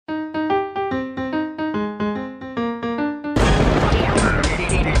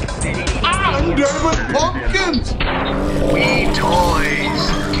I'm David Pumpkins. We toys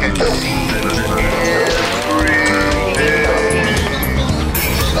can see everything.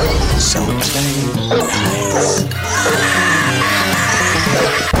 So play, guys.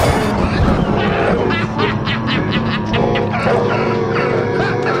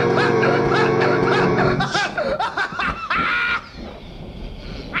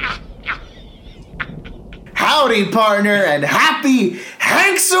 Howdy, partner, and happy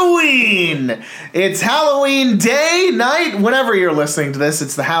Hanksoween! It's Halloween day, night, whenever you're listening to this.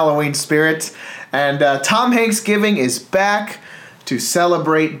 It's the Halloween spirit, and Tom Hanks Giving is back to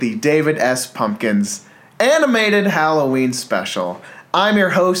celebrate the David S. Pumpkins animated Halloween special. I'm your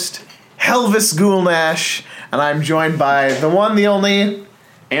host, Helvis Gulnash, and I'm joined by the one, the only...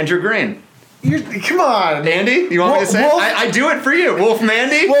 Andrew Green. Come on. Andy, you want me to say it? I do it for you. Wolf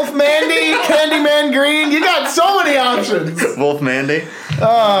Mandy? Wolf Mandy, Candyman Green. You got so many options. Wolf Mandy.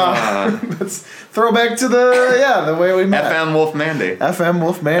 Let's throw back to the way we met. FM Wolf Mandy. FM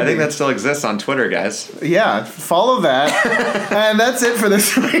Wolf Mandy. I think that still exists on Twitter, guys. Yeah, follow that. And that's it for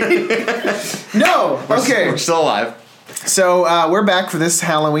this week. No, okay. We're still alive. So we're back for this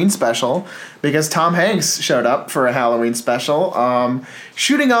Halloween special because Tom Hanks showed up for a Halloween special.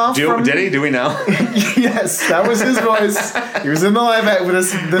 Shooting off from... Did he? Do we know? Yes, that was his voice. He was in the live act with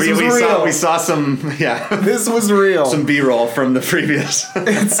us. This was real. We saw some, yeah. This was real. Some B-roll from the previous.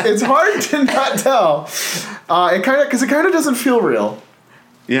 It's hard to not tell. It kind of doesn't feel real.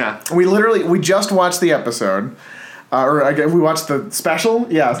 Yeah. We just watched the episode. We watched the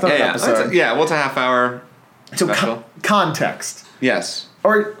special. Yeah, it's not an episode. What's a half hour special? So context. Yes.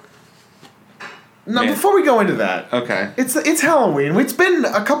 Or... No, before we go into that, okay, it's Halloween. It's been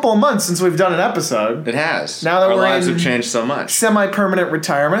a couple of months since we've done an episode. It has. Now that our we're lives in have changed so much. Semi-permanent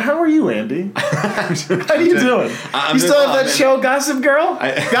retirement. How are you, Andy? How are you doing? I'm you still have that show, Gossip Girl?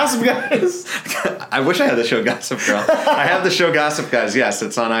 Gossip Guys. I wish I had the show Gossip Girl. I have the show Gossip Guys. Yes,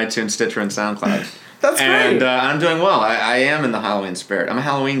 it's on iTunes, Stitcher, and SoundCloud. That's great. And I'm doing well. I am in the Halloween spirit. I'm a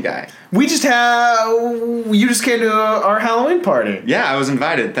Halloween guy. You just came to our Halloween party. Yeah, I was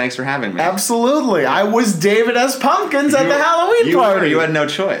invited. Thanks for having me. Absolutely. I was David S. Pumpkins at the Halloween party. You had no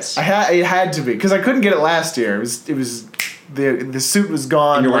choice. It had to be, because I couldn't get it last year. It was the suit was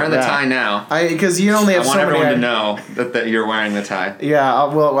gone. And you're wearing the tie now. Because you only have so many. I want everyone to know that you're wearing the tie. Yeah,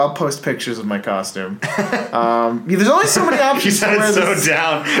 I'll post pictures of my costume. There's only so many options. You said it so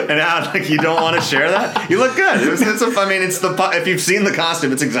down and out, like you don't want to share that. You look good. If you've seen the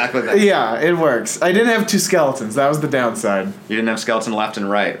costume, it's exactly that. Yeah, it works. I didn't have two skeletons. That was the downside. You didn't have skeleton left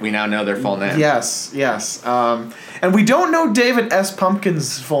and right. We now know their full name. Yes. And we don't know David S.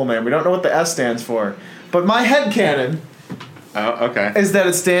 Pumpkin's full name. We don't know what the S stands for. But my headcanon is that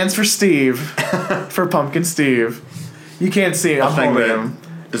it stands for Steve, for Pumpkin Steve. You can't see it. I'm holding him.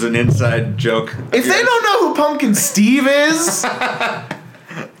 Is an inside joke. If they don't know who Pumpkin Steve is,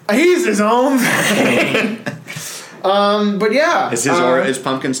 he's his own thing. But yeah. Is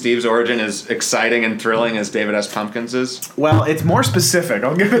Pumpkin Steve's origin as exciting and thrilling as David S. Pumpkin's is? Well, it's more specific.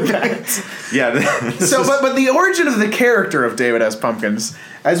 I'll give it that. Yeah. But the origin of the character of David S. Pumpkins,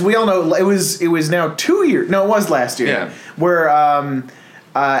 as we all know, it was now 2 years. No, it was last year. Yeah. Where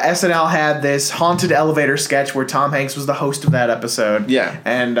SNL had this haunted elevator sketch where Tom Hanks was the host of that episode. Yeah.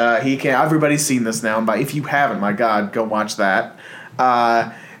 And everybody's seen this now. But if you haven't, my God, go watch that.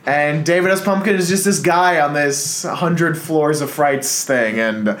 And David S. Pumpkin is just this guy on this 100 Floors of Frights thing,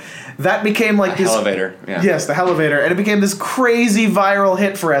 and that became like this elevator. Yeah. Yes, the elevator, and it became this crazy viral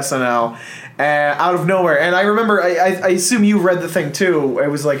hit for SNL out of nowhere. And I remember, I assume you read the thing too. It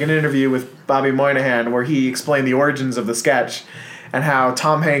was like an interview with Bobby Moynihan where he explained the origins of the sketch. And how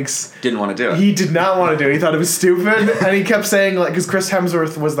Tom Hanks... didn't want to do it. He did not want to do it. He thought it was stupid. And he kept saying, because Chris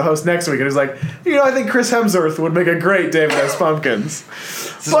Hemsworth was the host next week. And he was like, I think Chris Hemsworth would make a great David S. Pumpkins.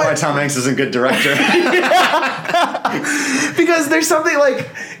 This is why Tom Hanks is a good director. Because there's something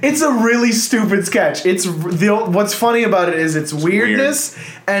it's a really stupid sketch. What's funny about it is its weirdness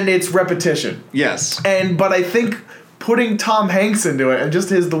and its repetition. Yes. But I think putting Tom Hanks into it and just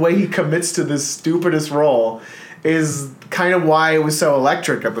the way he commits to this stupidest role is kind of why it was so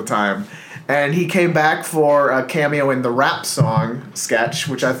electric at the time. And he came back for a cameo in the rap song sketch,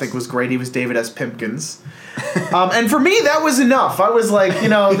 which I think was great. He was David S. Pimpkins. And for me, that was enough. I was like,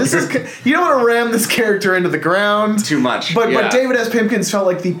 this is... You don't want to ram this character into the ground. Too much. But David S. Pimpkins felt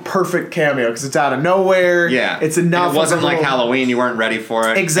like the perfect cameo because it's out of nowhere. Yeah. It's enough. And it wasn't like Halloween. You weren't ready for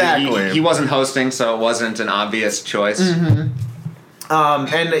it. Exactly. He wasn't hosting, so it wasn't an obvious choice. Mm-hmm.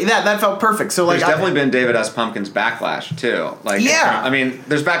 And that felt perfect. So like, there's definitely been David S. Pumpkin's backlash too. Like, yeah, I mean,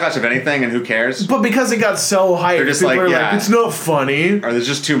 there's backlash of anything, and who cares? But because it got so hyped, they're just people like, are like, it's not funny, or there's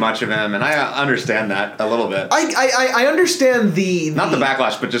just too much of him, and I understand that a little bit. I understand the not the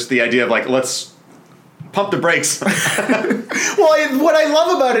backlash, but just the idea of like, let's pump the brakes. Well, what I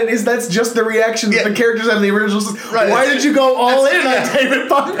love about it is that's just the reaction that the characters have in the originals. Right, why did you go all in on David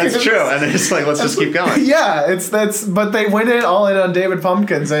Pumpkins? That's true, and they're just like, let's just keep going. Yeah, but they went all in on David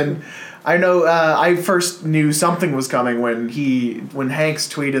Pumpkins, and I know I first knew something was coming when Hanks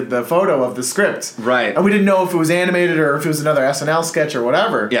tweeted the photo of the script. Right. And we didn't know if it was animated or if it was another SNL sketch or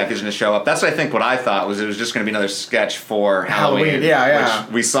whatever. Yeah, because going to show up. That's what I thought was it was just going to be another sketch for Halloween. Yeah.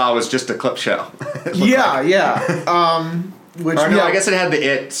 Which we saw was just a clip show. Yeah. Which, I guess it had the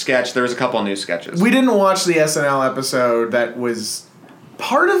It sketch. There was a couple of new sketches. We didn't watch the SNL episode that was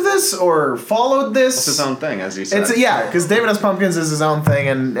part of this or followed this. It's his own thing, as you said. Because David S. Pumpkins is his own thing,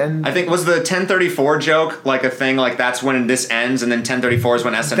 and I think was the 1034 joke like a thing, like that's when this ends, and then 1034 is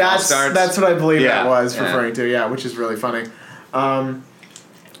when SNL starts. That's what I believe that was referring to. Yeah, which is really funny.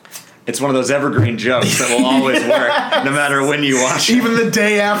 It's one of those evergreen jokes that will always work, no matter when you watch it. Even the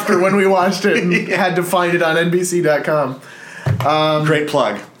day after when we watched it and had to find it on NBC.com. Great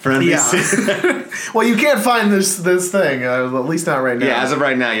plug for NBC. Yeah. Well, you can't find this thing, at least not right now. Yeah, as of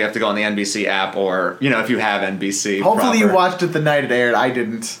right now, you have to go on the NBC app, or if you have NBC. Hopefully, you watched it the night it aired. I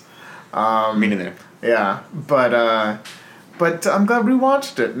didn't. Me neither. Yeah, but I'm glad we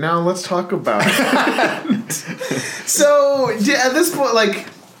watched it. Now let's talk about it. So at this point, like,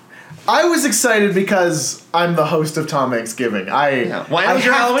 I was excited because I'm the host of Tom Hanks Giving. Why was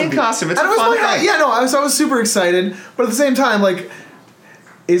your Halloween costume? It's a fun thing. Yeah, no, I was super excited, but at the same time, like,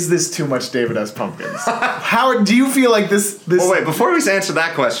 is this too much David S. Pumpkins? How do you feel like this? Well, wait, before we answer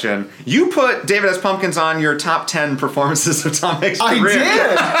that question, you put David S. Pumpkins on your top 10 performances of Tom Hanks' career.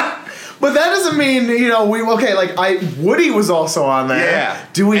 I did. But that doesn't mean, Woody was also on there. Yeah.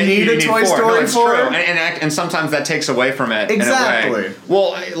 Do we need a Toy Story 4? And sometimes that takes away from it. Exactly. In a way.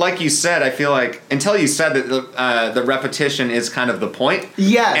 Well, like you said, I feel like until you said that the repetition is kind of the point.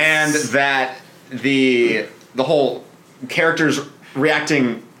 Yes. And that the whole characters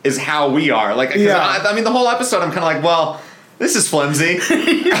reacting is how we are. Like, I mean, the whole episode, I'm kind of like, well, this is flimsy. But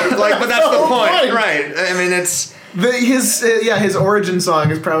that's the point, right? I mean, it's. His origin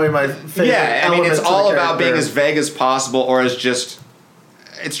song is probably my favorite. Yeah, I mean, it's all about being as vague as possible, or as just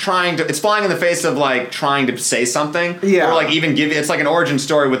it's flying in the face of like trying to say something, or like even it's like an origin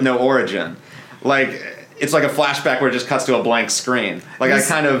story with no origin, like it's like a flashback where it just cuts to a blank screen. Like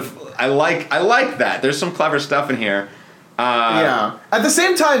I like that. There's some clever stuff in here. At the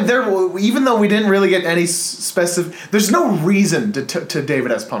same time, even though we didn't really get any specific, there's no reason to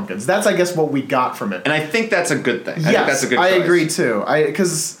David S. Pumpkins. That's, I guess, what we got from it, and I think that's a good thing. Yes, I think that's a good choice. I agree too.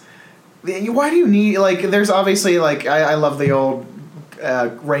 Because why do you need There's obviously I love the old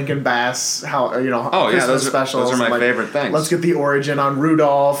Rankin Bass Christmas specials. Those are my favorite things. Let's get the origin on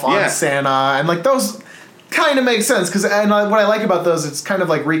Rudolph, on Santa, and like those kind of make sense what I like about those, it's kind of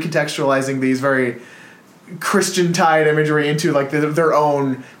like recontextualizing these very Christian tied imagery into like their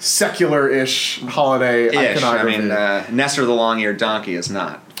own secular-ish holiday iconography. I mean, Nestor the long-eared donkey is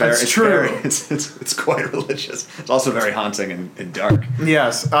not. It's true. It's quite religious. It's also very haunting and dark.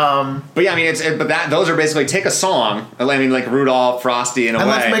 Yes. But yeah, I mean, those are basically take a song. I mean, like Rudolph, Frosty, in a way,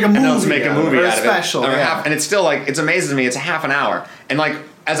 let's make a movie. And let's make a movie out of special, it. And it's still like, it's amazing to me. It's a half an hour, and like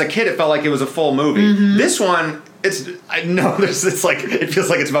as a kid, it felt like it was a full movie. Mm-hmm. This one. It's like it feels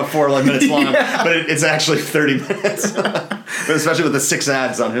like it's about 4 minutes long, but it's actually 30 minutes. But especially with the 6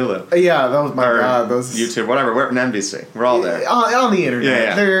 ads on Hulu. Yeah, that was those YouTube, whatever. We're on NBC. We're all there on the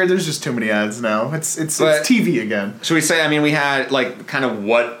internet. Yeah. There's just too many ads now. It's TV again. Should we say? I mean, we had like kind of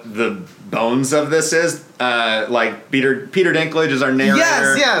what the bones of this is. Like Peter Dinklage is our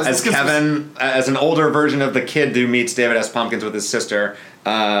narrator. Yes. As Kevin, as an older version of the kid who meets David S. Pumpkins with his sister,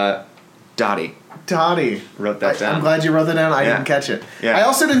 Dottie. Wrote that down. I'm glad you wrote that down. I didn't catch it. Yeah. I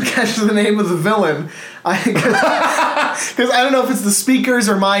also didn't catch the name of the villain. Because I don't know if it's the speakers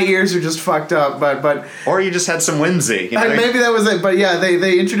or my ears are just fucked up, but or you just had some whimsy. Maybe that was it. But yeah,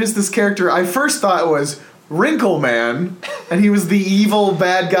 they introduced this character. I first thought it was Wrinkle Man, and he was the evil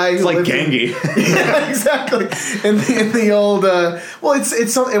bad guy. It's like Gangy. Yeah, exactly. In the old, that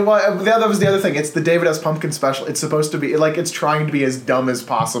was the other thing. It's the David S. Pumpkin special. It's supposed to be like it's trying to be as dumb as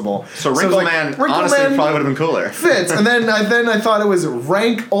possible. So Wrinkle Man, honestly, probably would have been cooler. Fits, and then I thought it was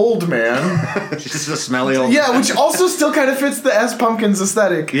Rank Old Man. Just a smelly old. Yeah, which also still kind of fits the S. Pumpkins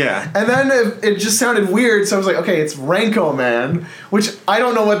aesthetic. Yeah. And then it just sounded weird, so I was like, okay, it's Ranko Man, which I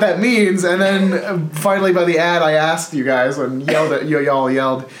don't know what that means. And then finally, by the ad I asked you guys and yelled at you. Y'all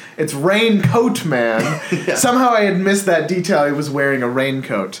yelled, "It's Raincoat Man." Yeah. Somehow I had missed that detail. He was wearing a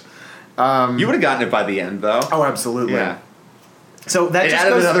raincoat. You would have gotten it by the end, though. Oh, absolutely. Yeah. So that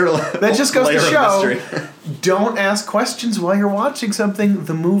just goes to show, don't ask questions while you're watching something.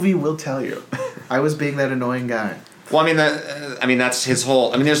 The movie will tell you. I was being that annoying guy. Well, I mean, that's his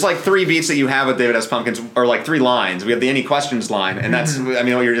whole. I mean, there's like 3 beats that you have with David S. Pumpkins, or like 3 lines. We have the "Any Questions" line, and that's. I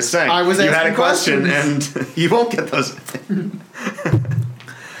mean, what you're just saying. I was asking you had a question, questions. and you won't get those.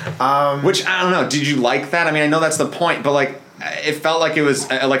 Which I don't know. Did you like that? I mean, I know that's the point, but like, it felt like it was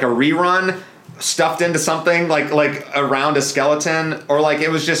like a rerun stuffed into something like around a skeleton, or like it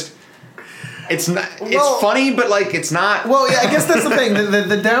was just. It's not. It's funny, but like it's not. Well, yeah, I guess that's the thing.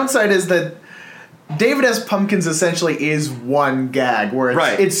 The downside is that David S. Pumpkins essentially is one gag, where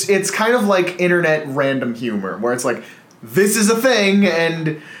it's kind of like internet random humor, where it's like, this is a thing,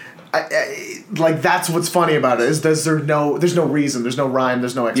 and like that's what's funny about it, is there's no reason, there's no rhyme,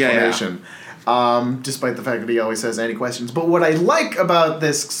 there's no explanation. Yeah. Despite the fact that he always says "Any questions?" But what I like about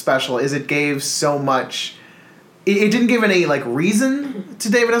this special is it gave so much. It didn't give any like reason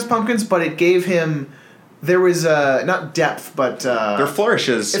to David S. Pumpkins, but it gave him. There was not depth, but there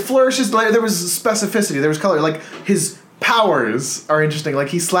flourishes. It flourishes. Like, there was specificity. There was color. Like his powers are interesting. Like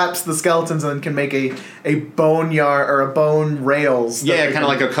he slaps the skeletons and then can make a boneyard or a bone rails. Yeah, kind of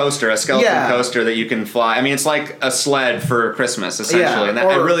like a coaster, a skeleton coaster that you can fly. I mean, it's like a sled for Christmas essentially, and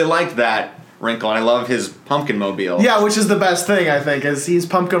I really liked that wrinkle. And I love his pumpkin mobile. Yeah, which is the best thing, I think, is his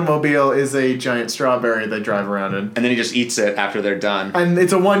pumpkin mobile is a giant strawberry they drive around in. And then he just eats it after they're done. And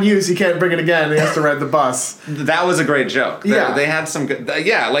it's a one use, he can't bring it again, he has to ride the bus. That was a great joke. Yeah. They had some good, I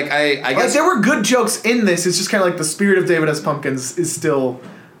guess. Like, there were good jokes in this, it's just kind of like the spirit of David S. Pumpkins is still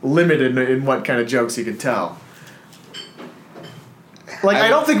limited in what kind of jokes he could tell. Like, I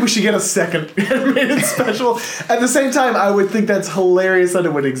don't think we should get a second animated special. At the same time, I would think that's hilarious that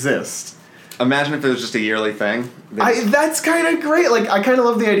it would exist. Imagine if it was just a yearly thing. That's kind of great. Like, I kind of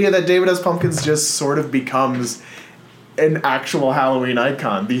love the idea that David S. Pumpkins just sort of becomes an actual Halloween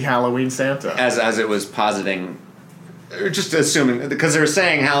icon, the Halloween Santa. As it was positing, just assuming, because they were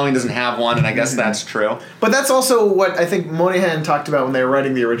saying Halloween doesn't have one, and I guess that's true. But that's also what I think Moynihan talked about when they were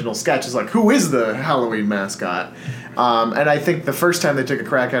writing the original sketch, is like, who is the Halloween mascot? And I think the first time they took a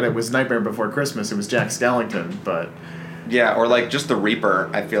crack at it was Nightmare Before Christmas. It was Jack Skellington, but... Yeah, or like just the Reaper,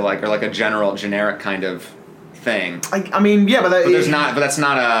 I feel like, or like a generic kind of thing. I mean, yeah, but that's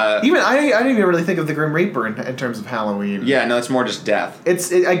not a... Even, I didn't even really think of the Grim Reaper in terms of Halloween. Yeah, no, it's more just death.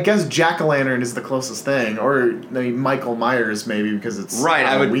 I guess Jack-o'-lantern is the closest thing, or Michael Myers maybe, because it's right.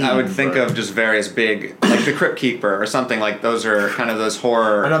 Halloween, I would think of just various big, like the Crypt Keeper or something, like those are kind of those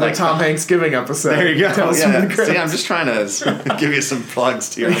horror... Another like, Tom Hanks giving episode. There you go. See, I'm just trying to give you some plugs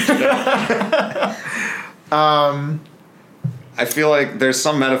to your I feel like there's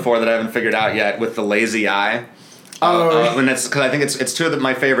some metaphor that I haven't figured out yet with the lazy eye. And that's because I think it's two of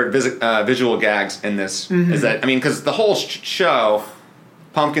my favorite visual gags in this. Mm-hmm. Is that, I mean, because the whole show,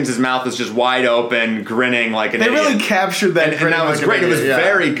 Pumpkins' mouth is just wide open, grinning like an idiot. They really captured that. And that was great. It was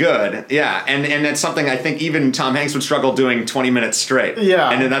very good. Yeah, and it's something I think even Tom Hanks would struggle doing 20 minutes straight. Yeah,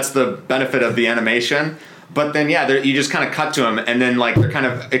 and then that's the benefit of the animation. But then, you just kind of cut to him, and then, like, they're kind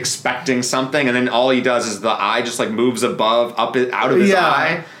of expecting something, and then all he does is the eye just, like, moves out of his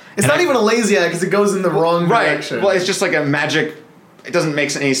eye. It's not even a lazy eye, because it goes in the wrong direction. Well, it's just like a magic... It doesn't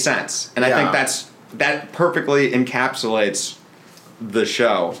make any sense. And I think that perfectly encapsulates the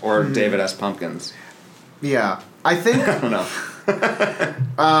show, or David S. Pumpkins. Yeah. I think... I don't know.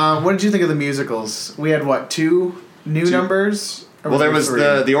 What did you think of the musicals? We had, 2 new numbers? Well, there was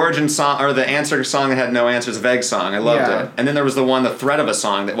the origin song, or the answer song that had no answers, vague song. I loved it. And then there was the thread of a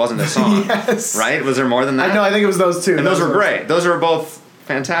song that wasn't a song. Yes. Right? Was there more than that? I think it was those 2. And those were great. Those were both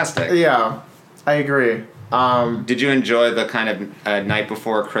fantastic. Yeah, I agree. Did you enjoy the kind of Night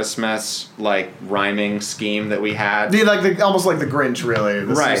Before Christmas, like, rhyming scheme that we had? Almost like the Grinch, really.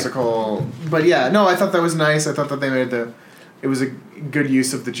 The musical. But yeah, no, I thought that was nice. I thought that they made it was a good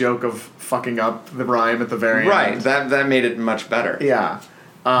use of the joke of fucking up the rhyme at the very end. Right, that made it much better. Yeah.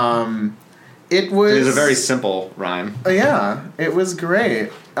 It was a very simple rhyme. Yeah, it was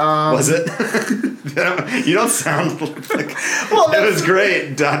great. Was it? You don't sound like... Well, it was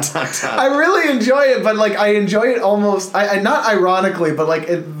great, ... I really enjoy it, but, like, I enjoy it almost... I not ironically, but, like,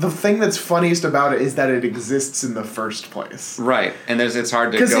 the thing that's funniest about it is that it exists in the first place. Right, and it's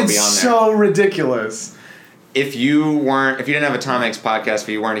hard to go beyond that. Because it's so ridiculous. If you didn't have a Tom Hanks podcast, if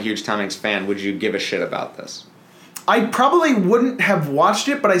you weren't a huge Tom Hanks fan, would you give a shit about this? I probably wouldn't have watched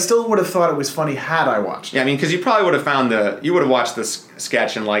it, but I still would have thought it was funny had I watched it. Yeah, I mean, because you probably would have you would have watched this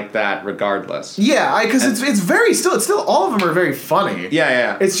sketch and liked that regardless. Yeah, because it's still all of them are very funny.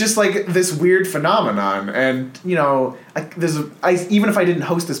 Yeah. It's just like this weird phenomenon, and even if I didn't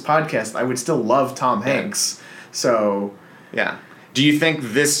host this podcast, I would still love Tom Hanks. So. Yeah. Do you think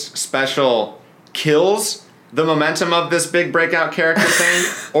this special kills the momentum of this big breakout character thing,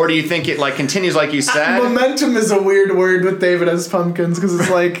 or do you think it continues like you said? Momentum is a weird word with David S. Pumpkins because it's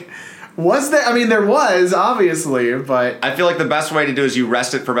like, was there? I mean, there was obviously, but I feel like the best way to do is you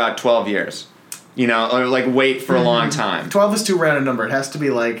rest it for about 12 years, or wait for a long time. 12 is too random number. It has to be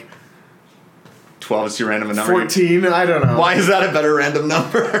 12 is too random a number. 14. I don't know. Why is that a better random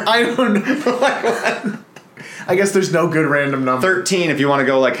number? I don't know. What? I guess there's no good random number. 13 if you want to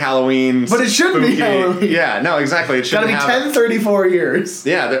go Halloween. But it shouldn't be Halloween. Yeah, no, exactly. It shouldn't have 10, 34 years.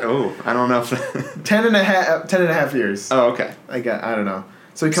 Yeah, I don't know if 10 and a half years. Oh, okay. I don't know.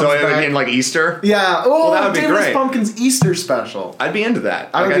 So he comes back. So it would be Easter? Yeah. Oh, that would be David great. S. Pumpkin's Easter special. I'd be into that.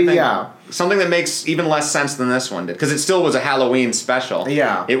 I think something that makes even less sense than this one did, because it still was a Halloween special.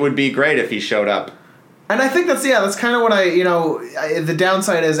 Yeah. It would be great if he showed up. And I think that's kind of what the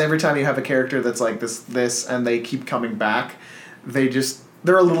downside is every time you have a character that's like this, and they keep coming back,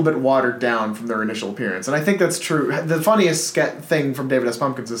 they're a little bit watered down from their initial appearance. And I think that's true. The funniest thing from David S.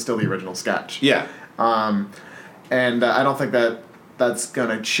 Pumpkins is still the original sketch. Yeah. And I don't think that's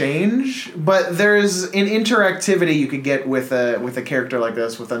gonna change. But there's an interactivity you could get with a character like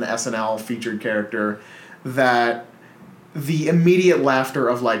this, with an SNL featured character, that the immediate laughter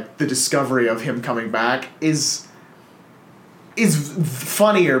of the discovery of him coming back is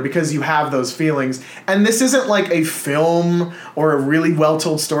funnier because you have those feelings. And this isn't like a film or a really well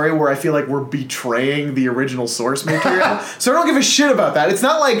told story where I feel like we're betraying the original source material. So I don't give a shit about that. It's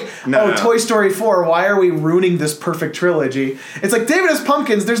not like Toy Story 4, why are we ruining this perfect trilogy? It's like David S.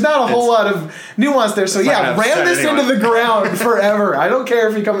 Pumpkins, there's not a whole lot of nuance there. So ram this into the ground forever. I don't care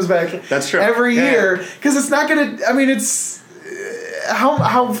if he comes back every year, because it's not gonna, it's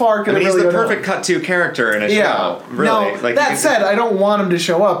how far can it really go? He's the perfect cut-to character in a show. Really. Now, that said, I don't want him to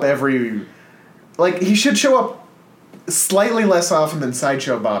show up every... he should show up slightly less often than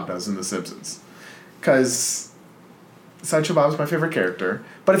Sideshow Bob does in The Simpsons. Because Sideshow Bob's my favorite character.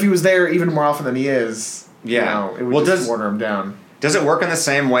 But if he was there even more often than he is, it would just water him down. Does it work in the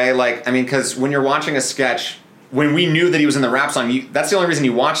same way? Because when you're watching a sketch... When we knew that he was in the rap song, that's the only reason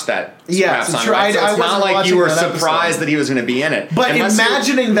you watched that rap song, right? So it's not like you were surprised that he was going to be in it. But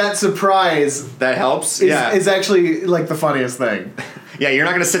imagining that surprise... That helps? Is actually, the funniest thing. Yeah, you're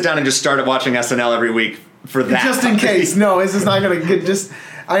not going to sit down and just start watching SNL every week for that. Just in case. No, this is not going to get just...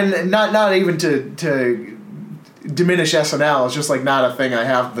 Not even to diminish SNL. It's just, not a thing I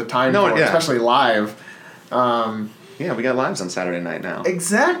have the time for, especially live. Yeah, we got lives on Saturday night now.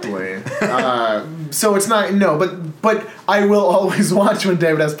 Exactly. So it's not but I will always watch when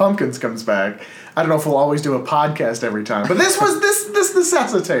David S. Pumpkins comes back. I don't know if we'll always do a podcast every time, but this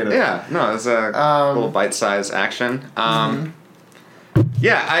necessitated. Yeah, no, it's a little bite-sized action. Yeah,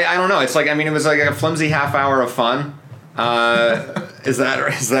 I don't know. It's it was a flimsy half hour of fun. Is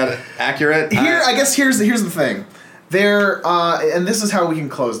that accurate? I guess here's the thing. There, and this is how we can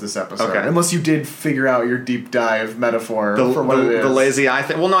close this episode. Okay. Unless you did figure out your deep dive metaphor for what it is. The lazy eye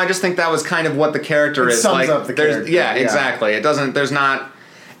thing. Well, no, I just think that was kind of what the character is. It sums up the character. Yeah, exactly. It doesn't. There's not.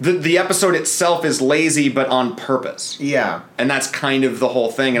 The episode itself is lazy, but on purpose. Yeah. And that's kind of the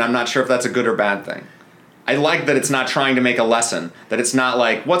whole thing, and I'm not sure if that's a good or bad thing. I like that it's not trying to make a lesson. That it's not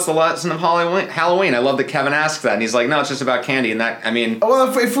what's the lesson of Halloween? I love that Kevin asks that, and he's like, no, it's just about candy. And that,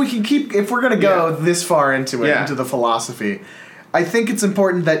 well, if we're gonna go this far into it, into the philosophy, I think it's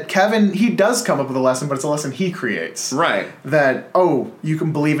important that Kevin, he does come up with a lesson, but it's a lesson he creates. Right. That, you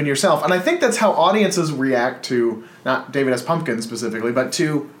can believe in yourself. And I think that's how audiences react to, not David S. Pumpkins specifically, but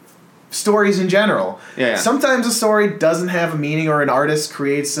to stories in general. Yeah. Sometimes a story doesn't have a meaning, or an artist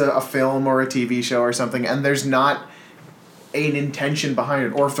creates a film or a TV show or something, and there's not an intention behind it.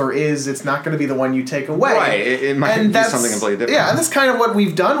 Or if there is, it's not going to be the one you take away. Right. It might be something completely different. Yeah, and that's kind of what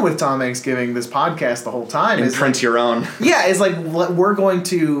we've done with Tom Hanks giving this podcast the whole time. Imprint your own. Yeah, it's we're going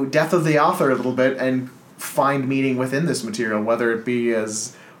to death of the author a little bit and find meaning within this material, whether it be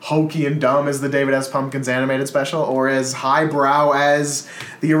as hokey and dumb as the David S. Pumpkins animated special, or as highbrow as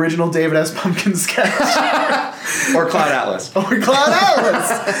the original David S. Pumpkins sketch. Or Cloud Atlas. He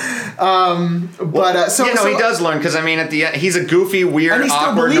does learn, because at the end, he's a goofy, weird,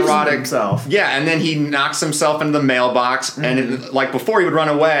 awkward, neurotic. Himself. Yeah, and then he knocks himself into the mailbox, and before he would run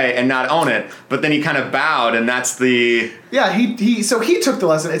away and not own it, but then he kind of bowed, and that's the... Yeah, he took the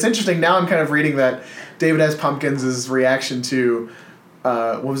lesson. It's interesting, now I'm kind of reading that David S. Pumpkins' reaction to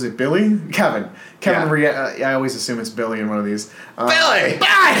what was it, Billy? Kevin. I always assume it's Billy in one of these. Billy!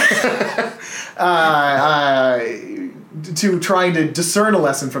 To trying to discern a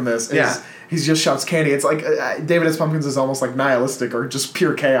lesson from this is he just shouts candy. It's like David S. Pumpkins is almost like nihilistic or just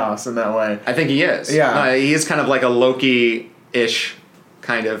pure chaos in that way. I think he is. Yeah. He is kind of like a Loki-ish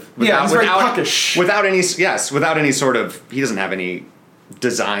kind of. He's very puckish. Without any sort of, he doesn't have any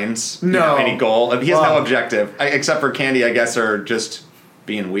designs. No. Any goal. He has no objective. Except for candy, I guess, are just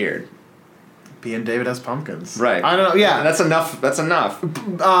being weird. Being David S. Pumpkins. Right. I don't know, yeah. That's enough.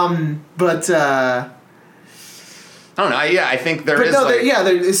 But... I don't know. I think there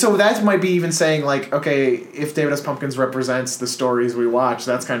is. So that might be even saying like, okay, if David S. Pumpkins represents the stories we watch,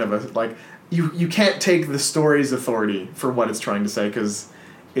 that's kind of a like you can't take the story's authority for what it's trying to say because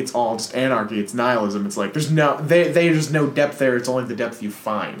it's all just anarchy. It's nihilism. It's like there's no depth there. It's only the depth you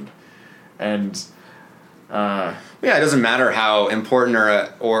find, and. It doesn't matter how important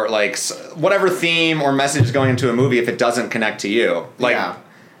or like whatever theme or message is going into a movie if it doesn't connect to you. Like. Yeah.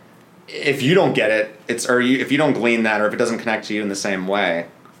 If you don't get it, if you don't glean that, or if it doesn't connect to you in the same way,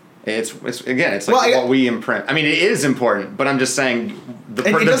 it's like what we imprint. I mean, it is important, but I'm just saying the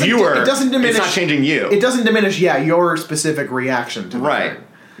viewer. It doesn't diminish. It's not changing you. It doesn't diminish. your specific reaction to the right. thing.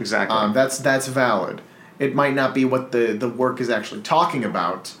 Exactly. That's valid. It might not be what the work is actually talking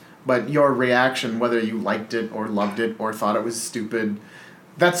about, but your reaction, whether you liked it or loved it or thought it was stupid.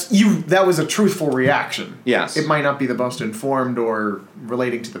 That was a truthful reaction. Yes. It might not be the most informed or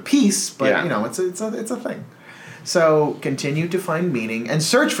relating to the piece, but it's a thing. So continue to find meaning and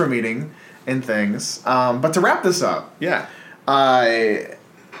search for meaning in things. But to wrap this up,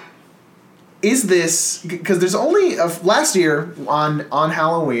 is this because there's only last year on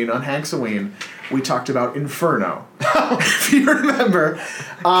Halloween on Hanksoween we talked about Inferno, if you remember. And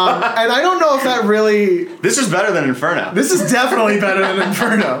I don't know if that really... This is better than Inferno. This is definitely better than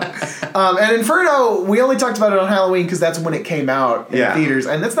Inferno. And Inferno, we only talked about it on Halloween because that's when it came out in theaters.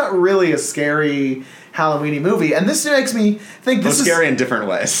 And that's not really a scary Halloween-y movie. And this makes me think this is... scary in different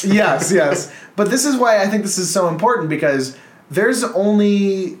ways. Yes. But this is why I think this is so important because there's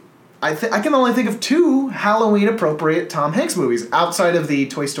only... I can only think of 2 Halloween-appropriate Tom Hanks movies outside of the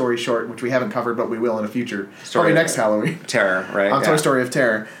Toy Story short, which we haven't covered, but we will in a future. Probably next Halloween. Terror, right? Toy Story of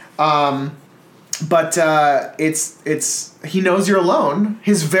Terror. But it's He Knows You're Alone,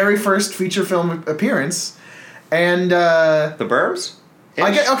 his very first feature film appearance, and The Burbs? The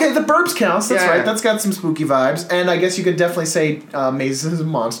Burbs counts. That's right. That's got some spooky vibes, and I guess you could definitely say Mazes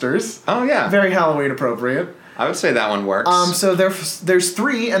and Monsters. Oh yeah, very Halloween appropriate. I would say that one works. So there's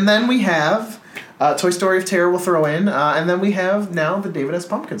 3, and then we have Toy Story of Terror we'll throw in, and then we have now the David S.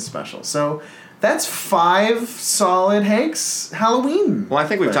 Pumpkins special. So that's 5 solid Hanks Halloween. Well, I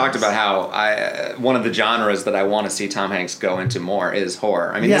think we've talked about how one of the genres that I want to see Tom Hanks go into more is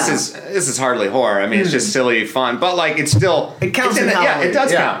horror. I mean, this is hardly horror. I mean, it's just silly fun, but like it's still counts in Halloween. Yeah, it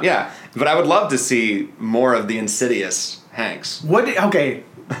does count. Yeah, but I would love to see more of the Insidious Hanks. Okay.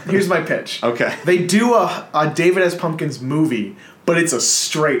 Here's my pitch. Okay. They do a David S. Pumpkins movie, but it's a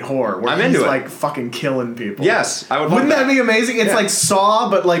straight horror where he's like fucking killing people. Yes, I would. Wouldn't that be amazing? It's like Saw,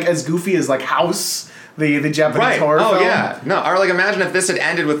 but like as goofy as like House, the Japanese horror film. Oh yeah, no. Or like imagine if this had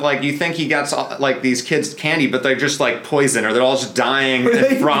ended with like you think he gets like these kids candy, but they're just like poison, or they're all just dying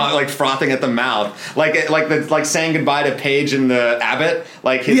and like frothing at the mouth, like saying goodbye to Paige and the Abbott,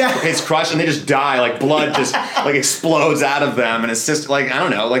 like his crush, and they just die, like blood just like explodes out of them, and it's just like I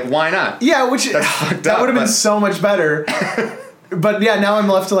don't know, like why not? Yeah, that would have been so much better. But yeah, now I'm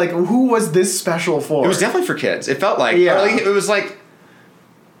left to like, who was this special for? It was definitely for kids. It felt like it was like.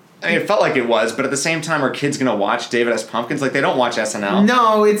 I mean, it felt like it was, but at the same time, are kids gonna watch David S. Pumpkins? Like they don't watch SNL.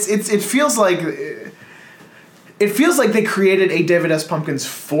 No, it feels like they created a David S. Pumpkins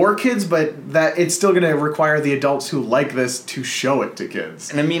for kids, but that it's still gonna require the adults who like this to show it to kids.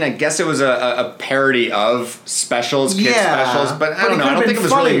 And I mean, I guess it was a parody of specials, kids specials, but I don't know. I don't think it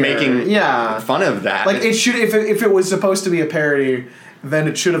was really making fun of that. Like it should, if it was supposed to be a parody, then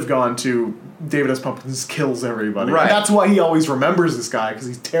it should have gone to David S. Pumpkins kills everybody. Right. And that's why he always remembers this guy, because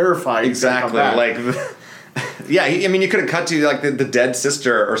he's terrified. Exactly. Like, I mean, you could have cut to like the dead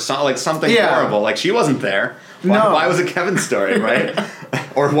sister or something horrible. Like she wasn't there. Why was it Kevin's story, right?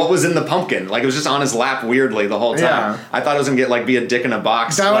 Or what was in the pumpkin? Like it was just on his lap weirdly the whole time. Yeah. I thought it was gonna get a dick in a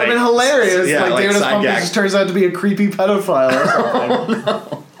box. That would have been hilarious. Yeah, like David S. Pumpkins just turns out to be a creepy pedophile or something.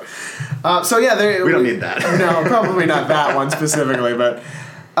 Oh, no. So yeah, we don't need that. No, probably not that one specifically, but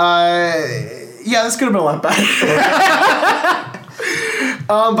this could have been a lot better.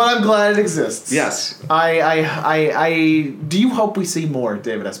 But I'm glad it exists. Yes. I do you hope we see more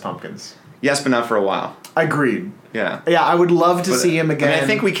David S. Pumpkins? Yes, but not for a while. Agreed. Yeah. Yeah, I would love to see him again. I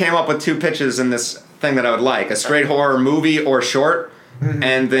think we came up with 2 pitches in this thing that I would like: a straight horror movie or short,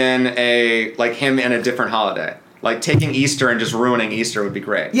 and then him in a different holiday. Like taking Easter and just ruining Easter would be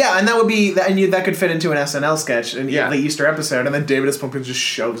great. Yeah, and that would be that could fit into an SNL sketch and the Easter episode, and then David S. Pumpkins just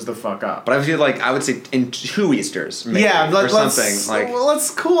shows the fuck up. But I feel like I would say in 2 Easters, maybe, or something. Let's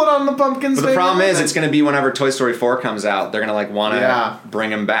cool it on the pumpkins. But the problem is, it's going to be whenever Toy Story 4 comes out, they're going to want to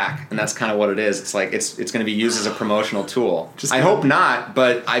bring him back, and that's kind of what it is. It's like it's going to be used as a promotional tool. I hope not,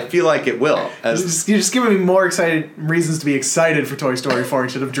 but I feel like it will. You're just giving me more reasons to be excited for Toy Story 4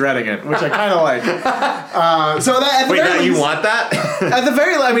 instead of dreading it, which I kind of like. You want that? At the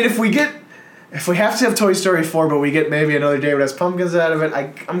very least, I mean, if we have to have Toy Story 4, but we get maybe another David S. Pumpkins out of it,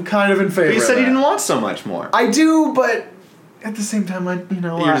 I'm kind of in favor. But you said of you didn't want so much more. I do, but at the same time,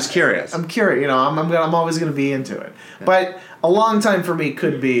 you're just curious. I'm curious. I'm always going to be into it. Yeah. But a long time for me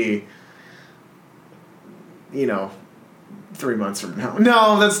could be, 3 months from now.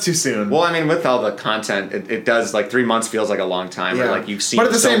 No, that's too soon. Well, I mean, with all the content, it does 3 months feels like a long time. Yeah. Or you've seen. But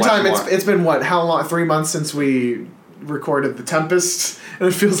at the same time, more. it's been what? How long? 3 months since we recorded The Tempest, and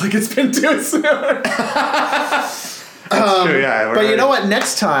it feels like it's been too soon. That's true. Yeah. But you know what?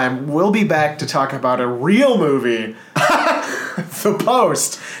 Next time we'll be back to talk about a real movie, The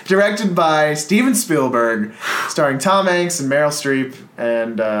Post, directed by Steven Spielberg, starring Tom Hanks and Meryl Streep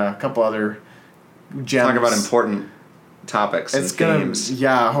and a couple other gems. Talk about important topics and themes.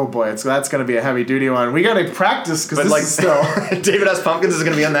 Yeah, oh boy, that's gonna be a heavy duty one. We gotta practice because this is still David S. Pumpkins is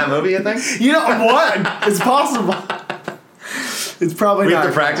gonna be on that movie, you think? You know what? It's possible. It's probably we not. We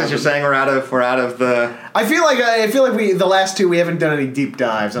have to practice. You're saying we're out of the. I feel like we the last 2 we haven't done any deep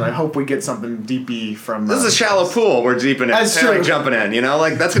dives, and I hope we get something deepy from. This is a shallow pool. We're deep in it. That's true. Jumping in,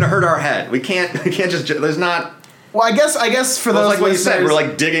 that's gonna hurt our head. We can't just. There's not. Well, I guess for those like what you said,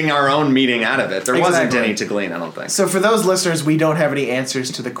 we're digging our own meaning out of it. There wasn't any to glean, I don't think. So for those listeners, we don't have any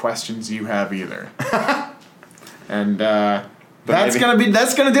answers to the questions you have either. And that's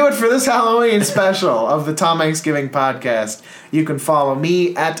gonna do it for this Halloween special of the Tom Hanks Giving Podcast. You can follow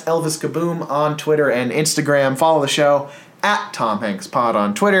me at Elvis Kaboom on Twitter and Instagram. Follow the show at Tom Hanks Pod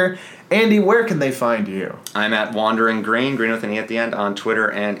on Twitter. Andy, where can they find you? I'm at Wandering Green with an E at the end, on Twitter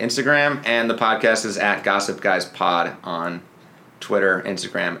and Instagram. And the podcast is at Gossip Guys Pod on Twitter,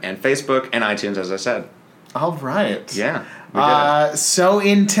 Instagram, and Facebook, and iTunes, as I said. All right. Yeah. We did it. So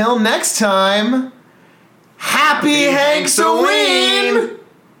until next time, Happy Hanksoween!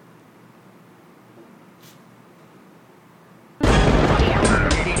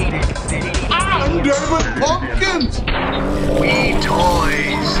 I'm David Pumpkins!